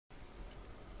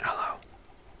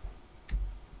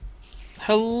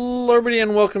Hello, everybody,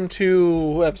 and welcome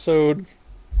to episode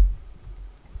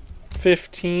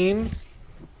 15.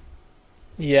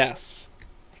 Yes,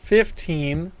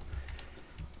 15.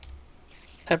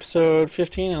 Episode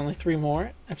 15, only three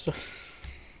more. Episode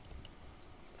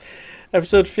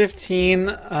 15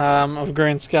 of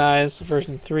Agrarian Skies,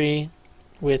 version 3,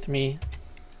 with me.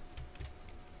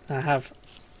 I have...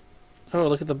 Oh,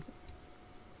 look at the...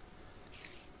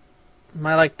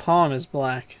 My, palm is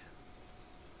black.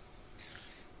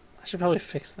 I should probably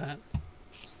fix that.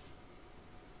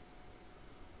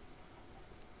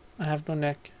 I have no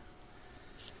neck.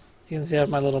 You can see I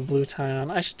have my little blue tie on.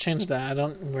 I should change that. I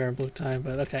don't wear a blue tie,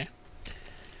 but okay.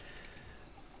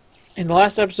 In the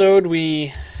last episode,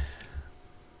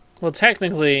 well,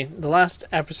 technically, the last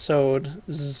episode...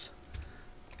 the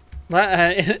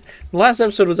last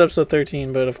episode was episode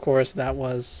 13, but of course that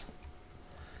was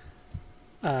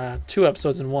 2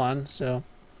 episodes in one, so...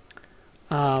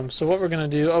 So what we're going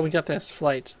to do... Oh, we got this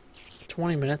flight.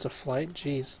 20 minutes of flight?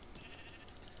 Jeez.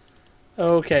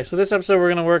 Okay, so this episode we're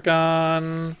going to work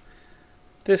on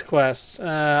this quest.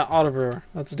 Autobrewer.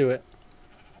 Let's do it.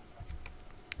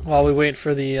 While we wait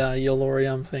for the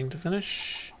Yolorium thing to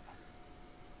finish.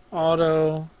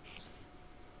 Auto...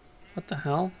 What the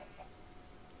hell?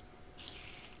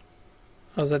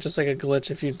 Oh, is that just like a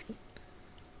glitch if you...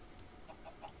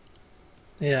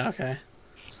 Yeah, okay.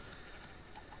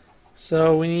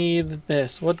 So we need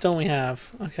this. What don't we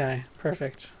have? Okay,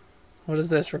 perfect. What does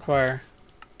this require?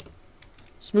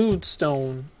 Smooth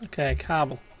stone. Okay,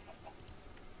 cobble.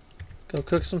 Let's go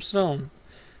cook some stone.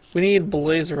 We need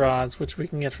blaze rods, which we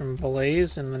can get from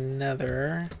Blaze in the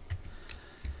Nether.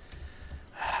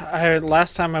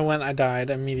 Last time I went, I died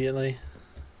immediately.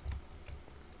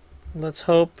 Let's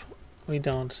hope we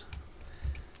don't.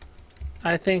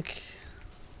 I think...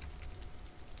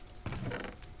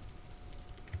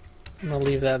 I'm gonna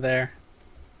leave that there.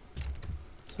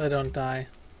 So I don't die.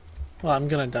 Well, I'm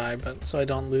gonna die, but so I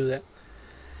don't lose it.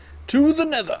 To the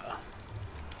Nether!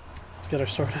 Let's get our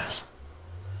sword out.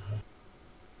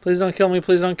 Please don't kill me,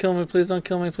 please don't kill me, please don't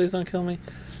kill me, please don't kill me.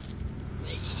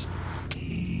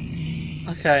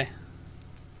 Okay.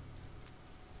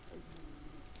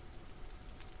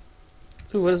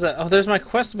 Ooh, what is that? Oh, there's my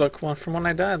quest book one from when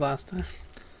I died last time.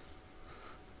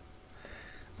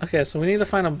 Okay, so we need to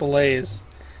find a blaze.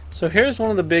 So here's one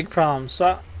of the big problems.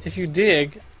 So if you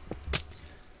dig,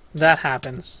 that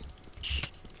happens.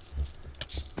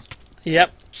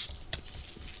 Yep.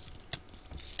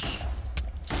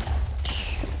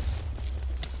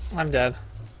 I'm dead.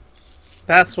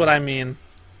 That's what I mean.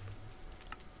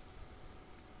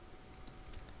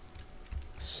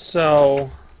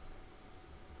 So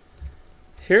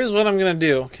here's what I'm gonna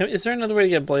do. Is there another way to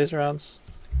get blaze rods?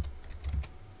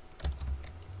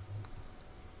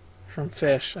 From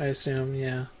fish, I assume.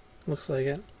 Yeah, looks like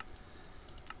it.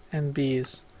 And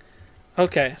bees.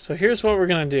 Okay, so here's what we're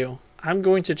gonna do. I'm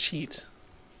going to cheat.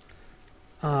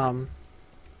 And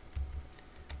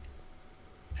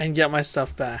get my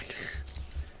stuff back.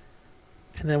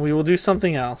 And then we will do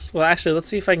something else. Well, actually, let's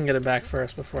see if I can get it back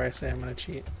first before I say I'm gonna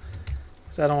cheat.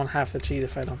 Because I don't want to have to cheat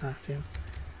if I don't have to.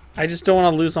 I just don't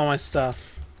want to lose all my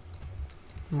stuff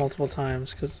multiple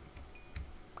times, because...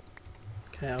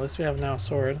 Okay, at least we have now a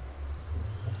sword.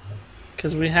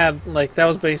 Because we had, that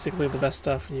was basically the best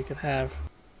stuff you could have.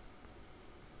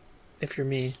 If you're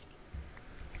me.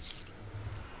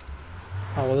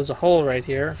 Oh, well, there's a hole right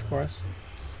here, of course.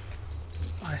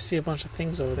 Oh, I see a bunch of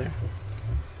things over there.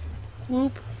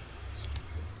 Whoop.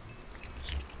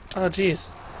 Oh,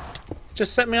 jeez.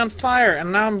 Just set me on fire,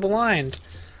 and now I'm blind.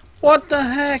 What the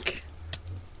heck?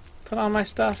 Put on my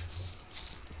stuff.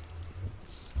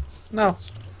 No.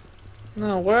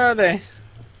 No, where are they?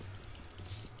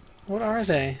 What are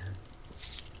they?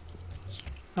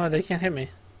 Oh, they can't hit me.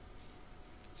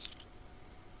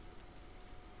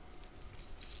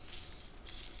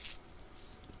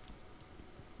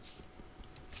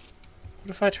 What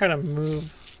if I try to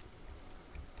move?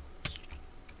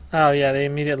 Oh yeah, they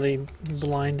immediately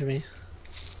blind me.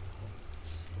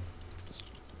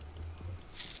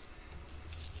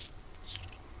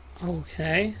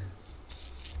 Okay.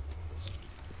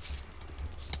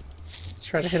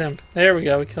 Try to hit him. There we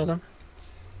go, we killed him.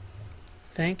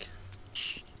 I think.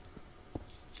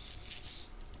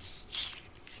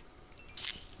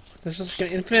 There's just like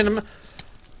an infinite amount.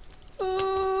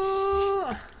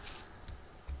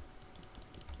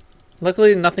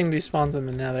 Luckily, nothing despawns in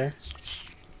the Nether.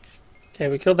 Okay,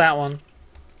 we killed that one.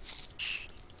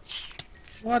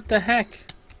 What the heck?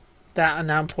 That,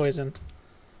 now I'm poisoned.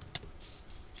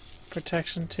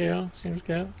 Protection 2, seems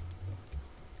good.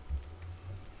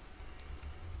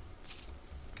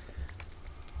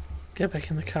 Get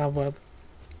back in the cobweb.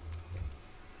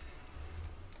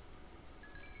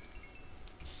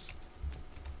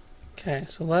 Okay,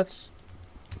 so let's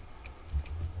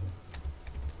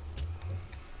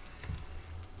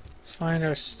find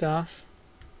our stuff.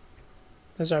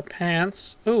 There's our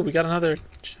pants. Ooh, we got another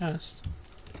chest.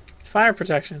 Fire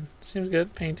protection. Seems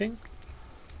good. Painting.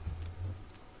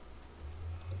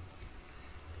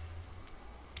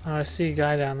 Oh, I see a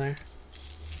guy down there.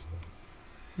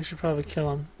 We should probably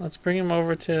kill him. Let's bring him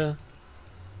over to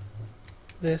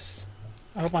this.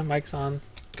 I hope my mic's on,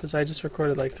 because I just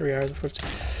recorded like 3 hours of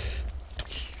footage.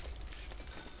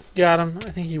 Got him.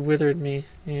 I think he withered me.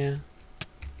 Yeah.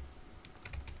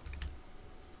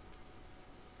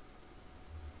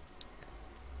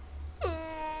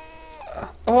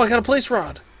 Oh, I got a place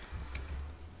rod.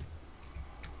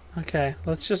 Okay,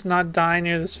 let's just not die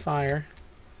near this fire.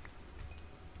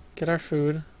 Get our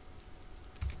food.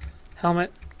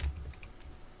 Helmet.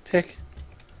 Pick.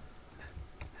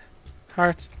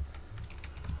 Heart.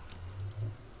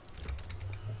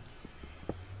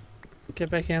 Get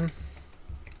back in.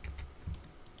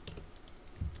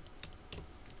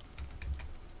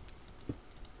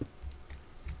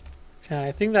 Okay,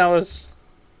 I think that was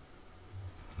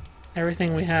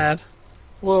everything we had.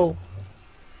 Whoa.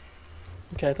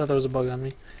 Okay, I thought there was a bug on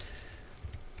me.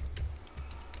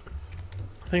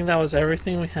 I think that was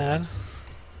everything we had.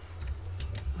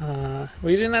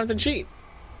 We didn't have to cheat.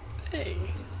 Hey,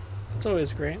 that's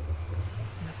always great.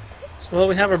 So, well,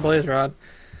 we have our blaze rod.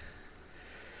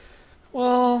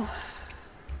 Well,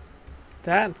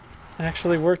 that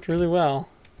actually worked really well.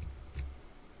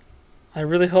 I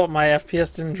really hope my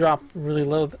FPS didn't drop really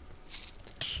low.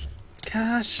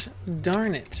 Gosh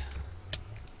darn it.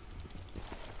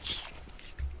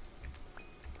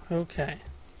 Okay.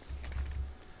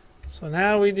 So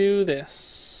now we do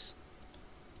this.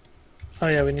 Oh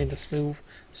yeah, we need the smooth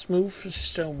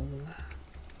stone.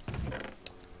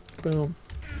 Boom.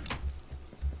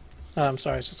 Oh, I'm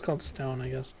sorry, it's just called stone, I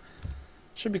guess.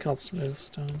 It should be called smooth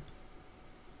stone.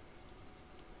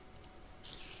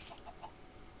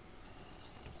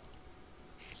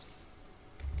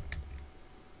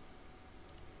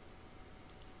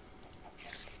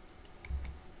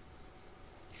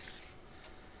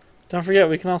 Don't forget,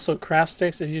 we can also craft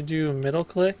sticks. If you do a middle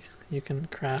click, you can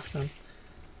craft them.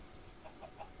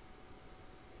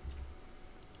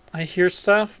 I hear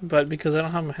stuff, but because I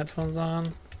don't have my headphones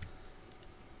on,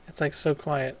 it's like so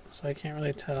quiet, so I can't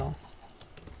really tell.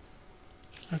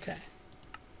 Okay.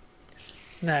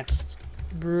 Next,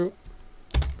 brewing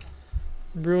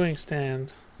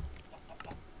stand.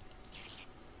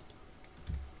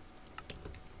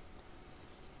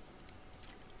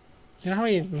 You know how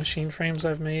many machine frames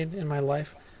I've made in my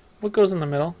life? What goes in the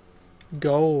middle?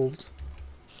 Gold.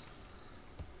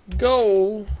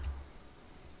 Gold!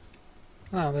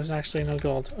 Oh, there's actually no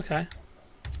gold. Okay.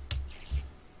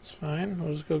 It's fine.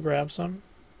 We'll just go grab some.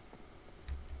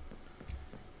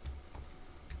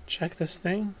 Check this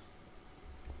thing.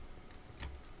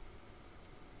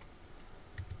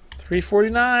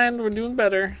 349. We're doing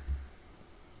better.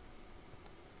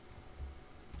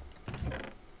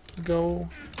 Go.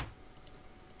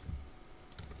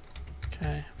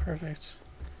 Okay, perfect.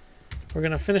 We're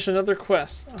gonna finish another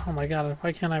quest. Oh my god,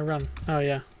 why can't I run? Oh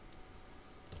yeah.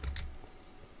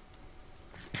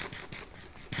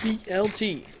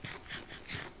 BLT.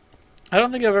 I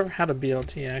don't think I've ever had a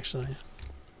BLT actually.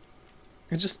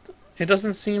 It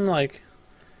doesn't seem like,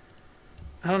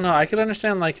 I don't know, I could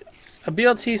understand like, a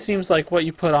BLT seems like what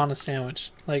you put on a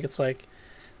sandwich. Like it's like,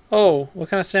 oh, what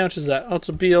kind of sandwich is that? Oh, it's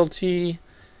a BLT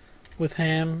with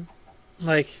ham.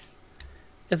 Like,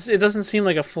 it doesn't seem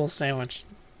like a full sandwich.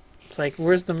 It's like,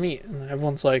 where's the meat? And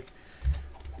everyone's like,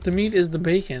 the meat is the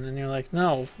bacon. And you're like,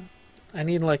 no, I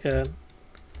need like a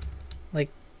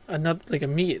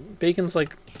meat. Bacon's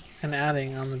like an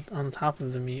adding on top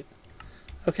of the meat.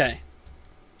 Okay.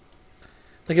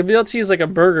 Like a BLT is like a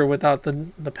burger without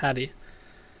the patty.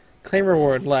 Claim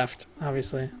reward left,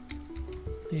 obviously.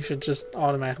 You should just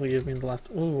automatically give me the left.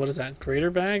 Ooh, what is that? Greater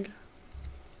bag?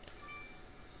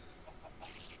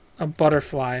 A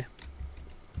butterfly.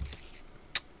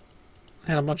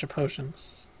 And a bunch of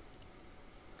potions.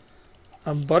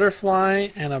 A butterfly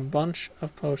and a bunch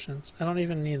of potions. I don't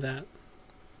even need that.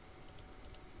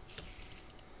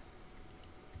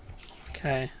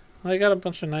 Okay. Well, I got a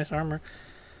bunch of nice armor.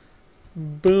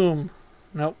 Boom.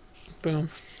 Nope. Boom.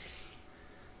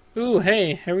 Ooh,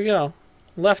 hey, here we go.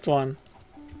 Left one.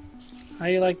 How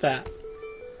you like that?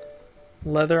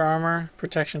 Leather armor,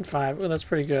 protection 5. Ooh, that's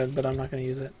pretty good, but I'm not going to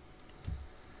use it.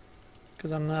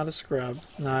 Because I'm not a scrub.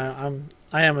 No,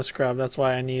 I am a scrub. That's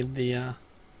why I need the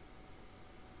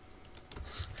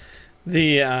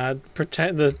The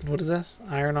protect the what is this?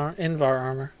 Iron armor, Invar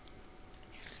armor.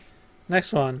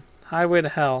 Next one, Highway to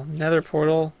Hell, Nether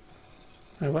portal.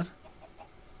 Wait, what?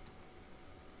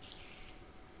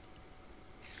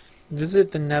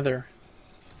 Visit the Nether.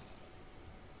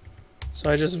 So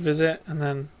I just visit and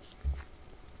then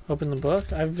open the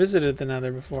book? I've visited the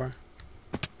Nether before.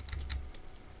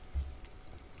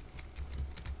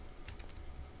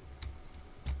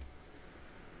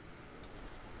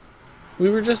 We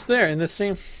were just there in the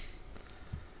same...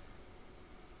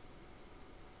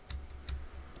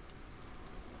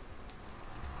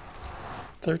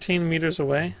 13 meters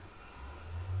away?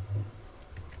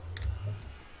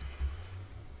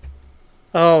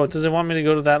 Oh, does it want me to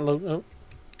go to that oh.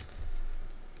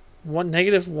 What,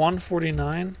 negative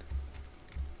 149?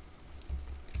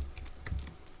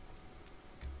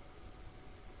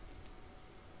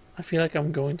 I feel like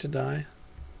I'm going to die.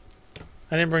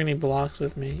 I didn't bring any blocks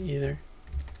with me either.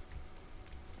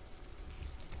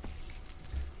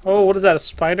 Oh, what is that, a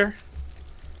spider?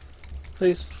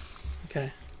 Please.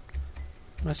 Okay.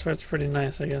 My sword's pretty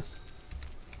nice, I guess.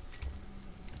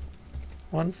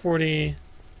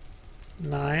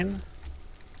 149.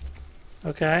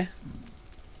 Okay.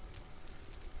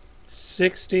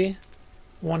 60.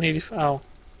 185. Oh.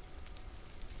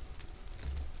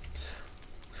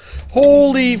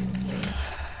 Holy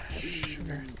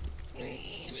sugar.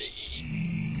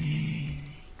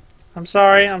 I'm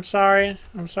sorry, I'm sorry.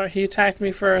 I'm sorry. He attacked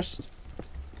me first.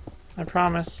 I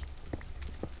promise.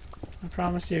 I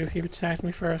promise you, he attacked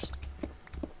me first.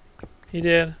 He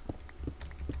did.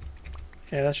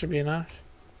 Okay, that should be enough.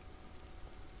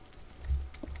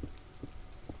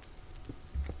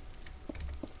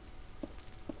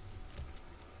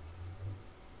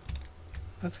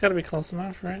 That's gotta be close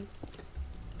enough, right?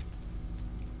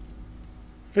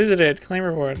 Visited, claim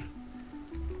reward.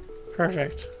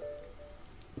 Perfect.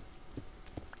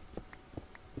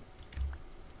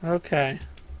 Okay.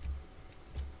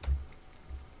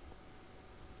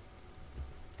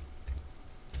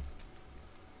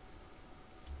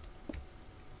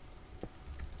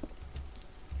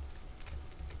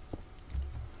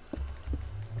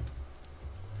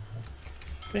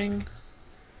 Bing.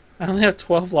 I only have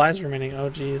 12 lives remaining.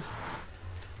 Oh, jeez.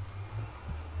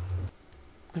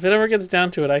 If it ever gets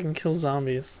down to it, I can kill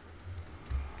zombies.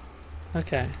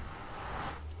 Okay.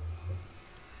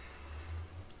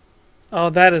 Oh,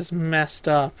 that is messed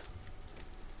up.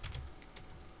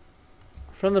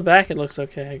 From the back, it looks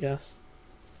okay, I guess.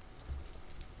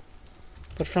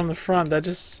 But from the front, that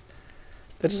just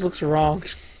looks wrong.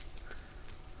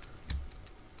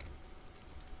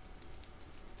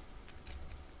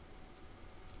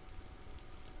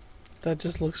 That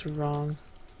just looks wrong.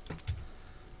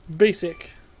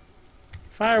 Basic.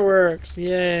 Fireworks,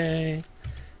 yay.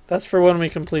 That's for when we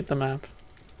complete the map.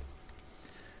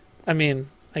 I mean,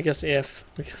 I guess if.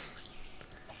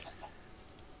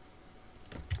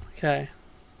 Okay.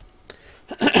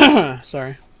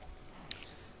 Sorry.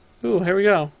 Ooh, here we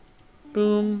go.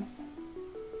 Boom.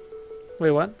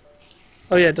 Wait, what?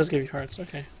 Oh yeah, it does give you hearts,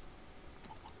 okay.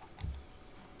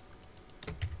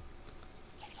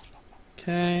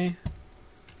 Okay.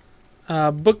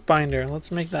 Bookbinder,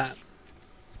 let's make that.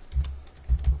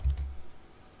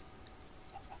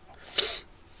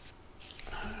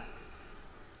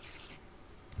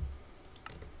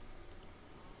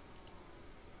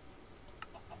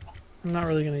 I'm not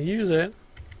really going to use it,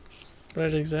 but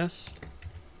it exists.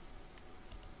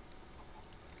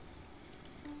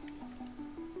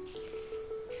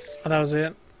 Oh, that was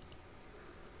it.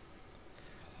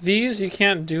 These you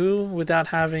can't do without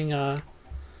having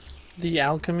the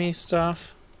alchemy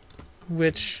stuff,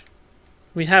 which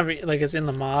we have, like, it's in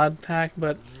the mod pack,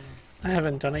 but I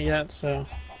haven't done it yet, so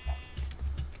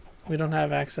we don't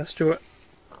have access to it.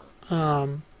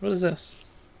 What is this?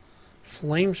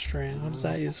 Flame strand. What is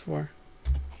that used for?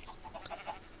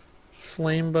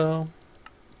 Flame bow.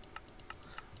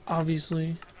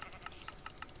 Obviously.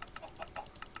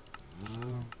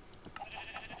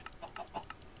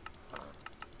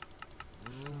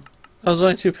 That was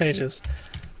only 2 pages.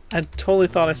 I totally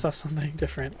thought I saw something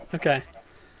different. Okay.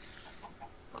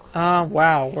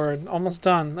 Wow, we're almost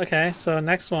done. Okay, so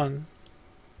next one.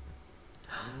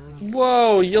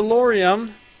 Whoa,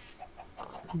 Yellorium.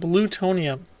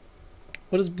 Blutonium.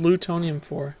 What is blutonium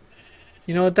for?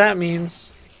 You know what that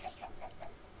means?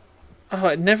 Oh,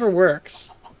 it never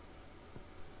works.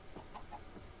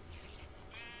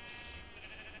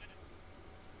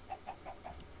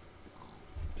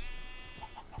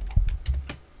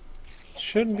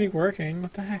 Shouldn't be working.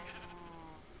 What the heck?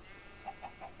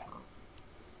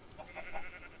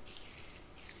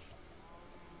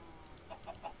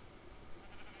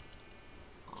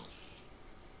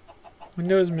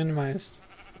 Window is minimized.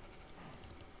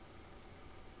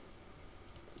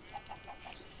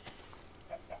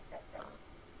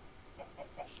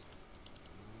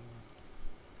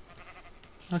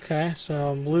 Okay,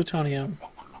 so plutonium.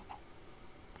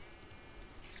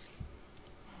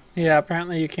 Yeah,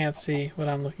 apparently you can't see what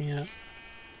I'm looking at.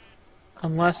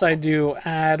 Unless I do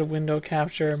add window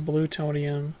capture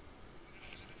plutonium.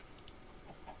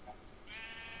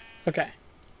 Okay.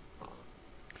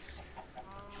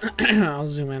 I'll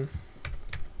zoom in.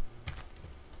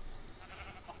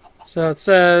 So it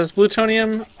says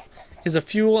plutonium is a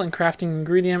fuel and crafting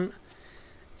ingredient.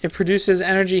 It produces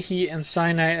energy, heat, and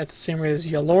cyanite at the same rate as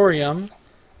yellorium.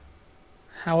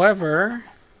 However,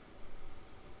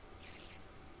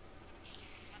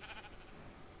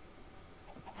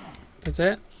 that's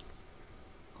it.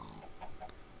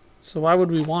 So why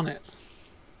would we want it?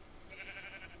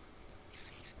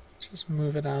 Just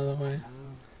move it out of the way.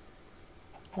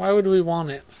 Why would we want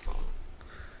it?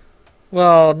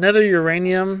 Well, Nether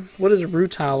uranium. What is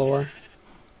rutile ore?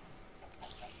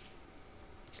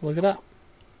 Let's look it up.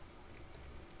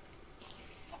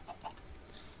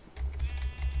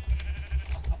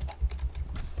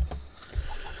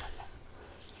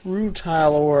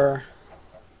 Rutile ore.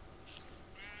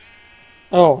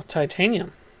 Oh,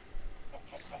 titanium.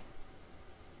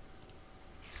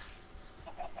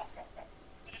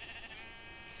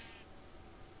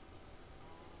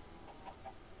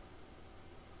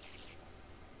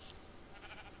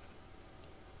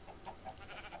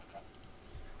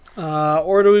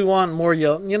 Or do we want more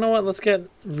yellow? You know what? Let's get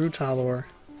rutile ore.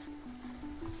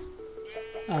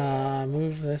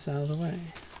 Move this out of the way.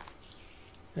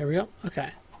 There we go.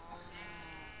 Okay.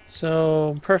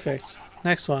 So, perfect.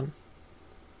 Next one.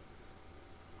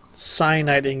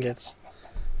 Cyanite ingots.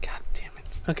 God damn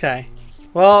it. Okay.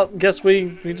 Well, guess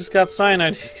we just got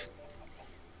cyanite.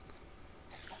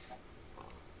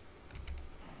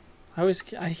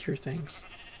 I hear things.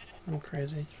 I'm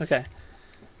crazy. Okay.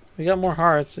 We got more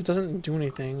hearts. It doesn't do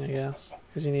anything, I guess.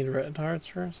 Because you need red hearts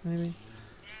first, maybe?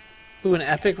 Ooh, an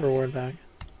epic reward bag.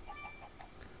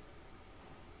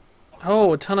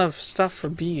 Oh, a ton of stuff for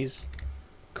bees.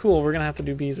 Cool, we're gonna have to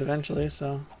do bees eventually,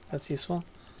 so that's useful.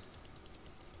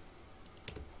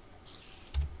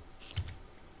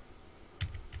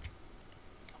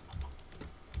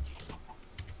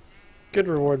 Good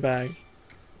reward bag.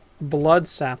 Blood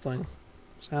sapling.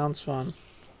 Sounds fun.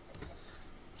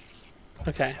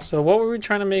 Okay, so what were we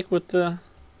trying to make with the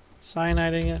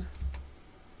cyanide ingot?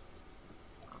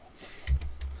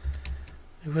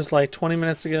 It was like 20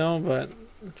 minutes ago, but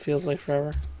it feels like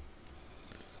forever.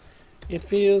 It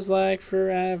feels like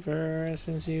forever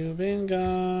since you've been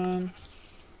gone.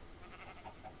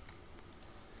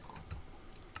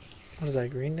 What is that,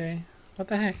 Green Day? What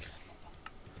the heck?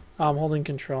 Oh, I'm holding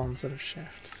control instead of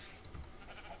shift.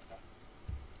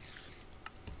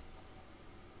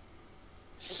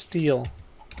 Steal.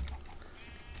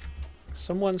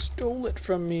 Someone stole it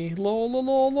from me. Lol, lol,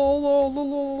 lol, lol, lol,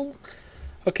 lol.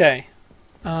 Okay.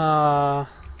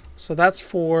 So that's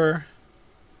for...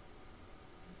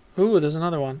 Ooh, there's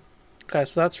another one. Okay,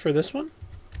 so that's for this one?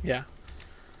 Yeah.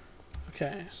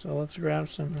 Okay, so let's grab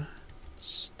some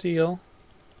steel.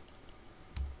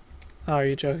 Oh, are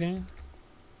you joking?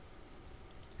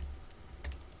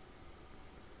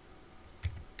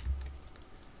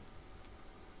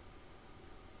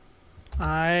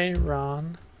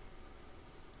 Iron.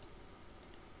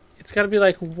 It's got to be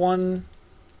like one...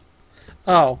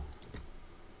 Oh.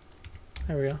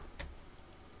 There we go.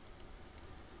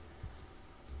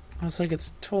 I was like,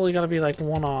 it's totally got to be like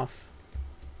one off.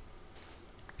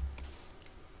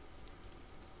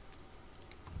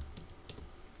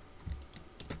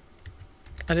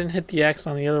 I didn't hit the X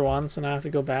on the other one, so now I have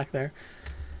to go back there.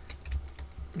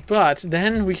 But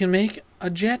then we can make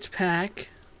a jetpack.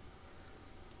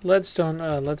 Leadstone,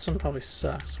 leadstone probably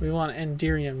sucks. We want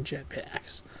Enderium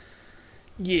jetpacks.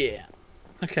 Yeah.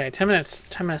 Okay, 10 minutes,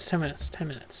 10 minutes, 10 minutes, 10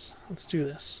 minutes. Let's do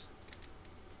this.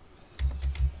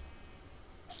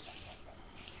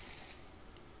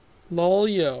 Lol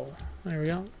yo. There we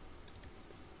go.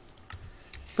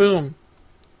 Boom.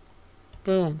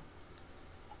 Boom.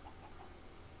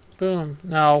 Boom.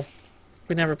 No.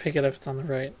 We never pick it if it's on the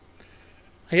right.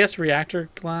 I guess reactor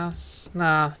glass?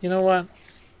 Nah, you know what?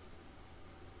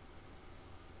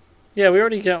 Yeah, we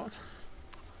already got...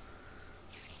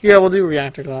 Yeah, we'll do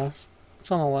reactor glass.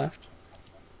 It's on the left.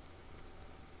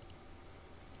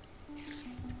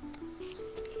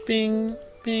 Bing,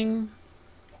 bing.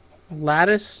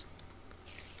 Lattice?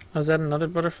 Oh, is that another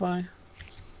butterfly?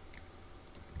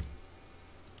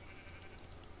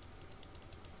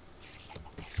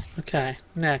 Okay,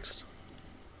 next.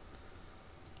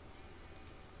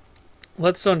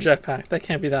 Leadstone jetpack. That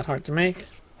can't be that hard to make.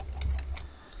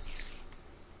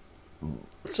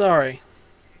 Sorry.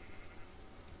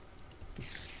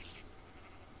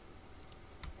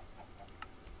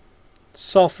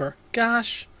 Sulfur.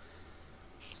 Gosh.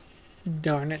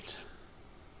 Darn it.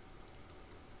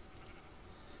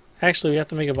 Actually, we have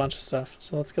to make a bunch of stuff.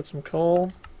 So let's get some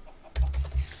coal.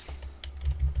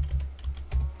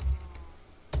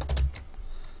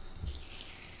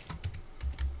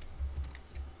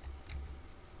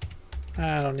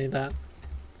 I don't need that.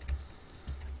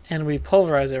 And we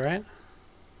pulverize it, right?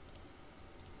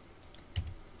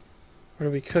 Or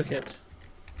do we cook it?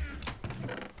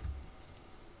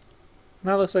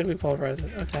 No, it looks like we pulverize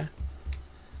it. Okay.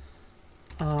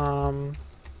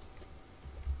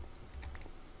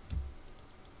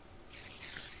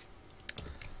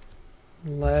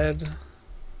 Lead.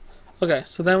 Okay,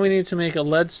 so then we need to make a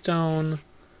leadstone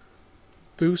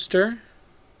booster.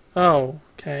 Oh,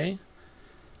 okay.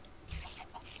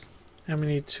 And we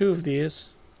need 2 of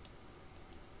these.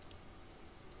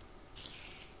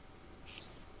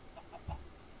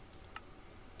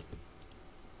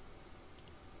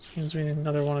 Which means we need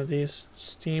another one of these.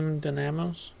 Steam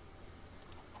dynamos.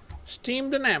 Steam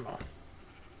dynamo.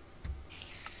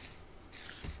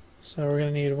 So we're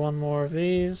going to need 1 more of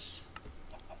these.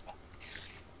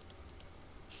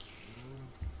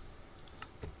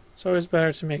 It's always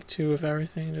better to make 2 of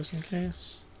everything just in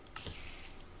case.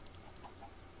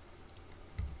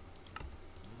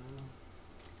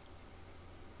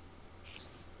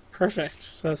 Perfect.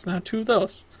 So that's now 2 of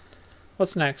those.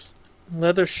 What's next?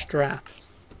 Leather strap.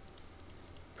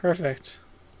 Perfect.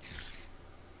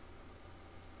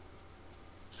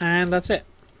 And that's it.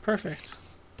 Perfect.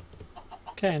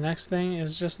 Okay, next thing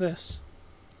is just this.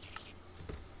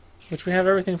 Which we have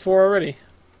everything for already.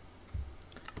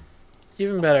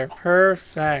 Even better.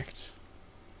 Perfect.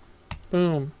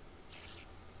 Boom.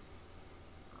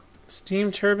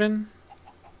 Steam turbine.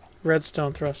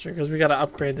 Redstone thruster, because we got to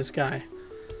upgrade this guy.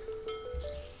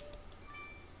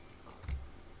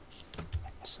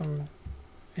 Some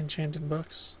enchanted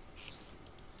books.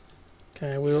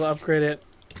 Okay, we will upgrade it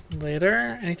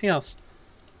later. Anything else?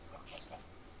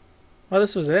 Well,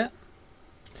 this was it.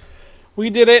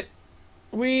 We did it.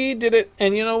 We did it.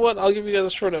 And you know what? I'll give you guys a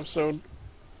short episode.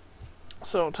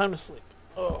 So, time to sleep.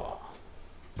 Oh.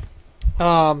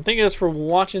 Thank you guys for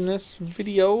watching this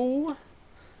video.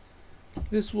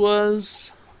 This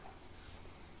was...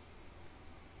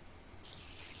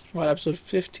 what, episode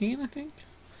 15, I think?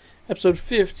 Episode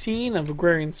 15 of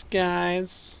Agrarian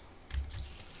Skies.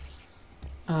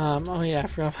 Oh yeah, I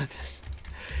forgot about this.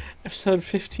 Episode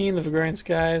 15 of Agrarian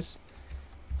Skies.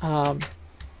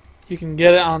 You can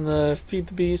get it on the Feed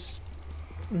the Beast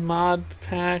mod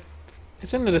pack.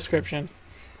 It's in the description.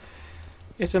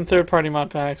 It's in third-party mod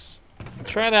packs.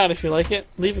 Try it out if you like it.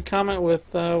 Leave a comment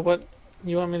with what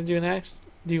you want me to do next.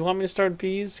 Do you want me to start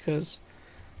bees? Because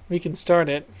we can start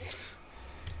it.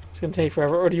 It's going to take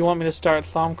forever. Or do you want me to start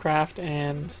Thaumcraft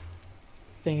and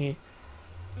thingy?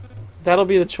 That'll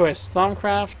be the choice.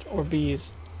 Thaumcraft or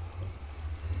bees.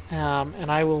 And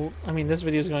I will... I mean, this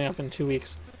video is going up in 2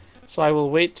 weeks. So I will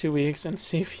wait 2 weeks and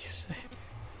see what you say.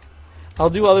 I'll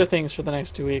do other things for the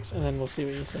next 2 weeks, and then we'll see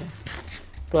what you say.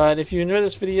 But if you enjoyed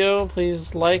this video,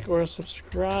 please like or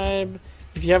subscribe.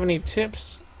 If you have any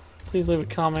tips, please leave a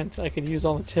comment. I could use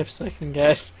all the tips I can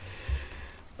get.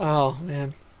 Oh,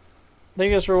 man. Thank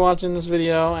you guys for watching this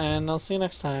video, and I'll see you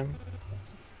next time.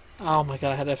 Oh my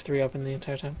god, I had F3 open the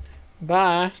entire time.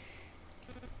 Bye!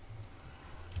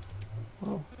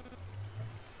 Whoa.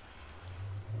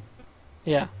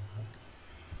 Yeah.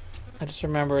 I just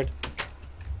remembered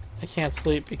I can't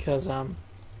sleep because,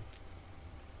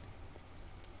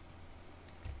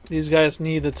 these guys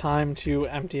need the time to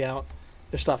empty out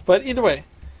their stuff. But either way,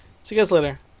 see you guys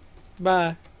later.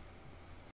 Bye!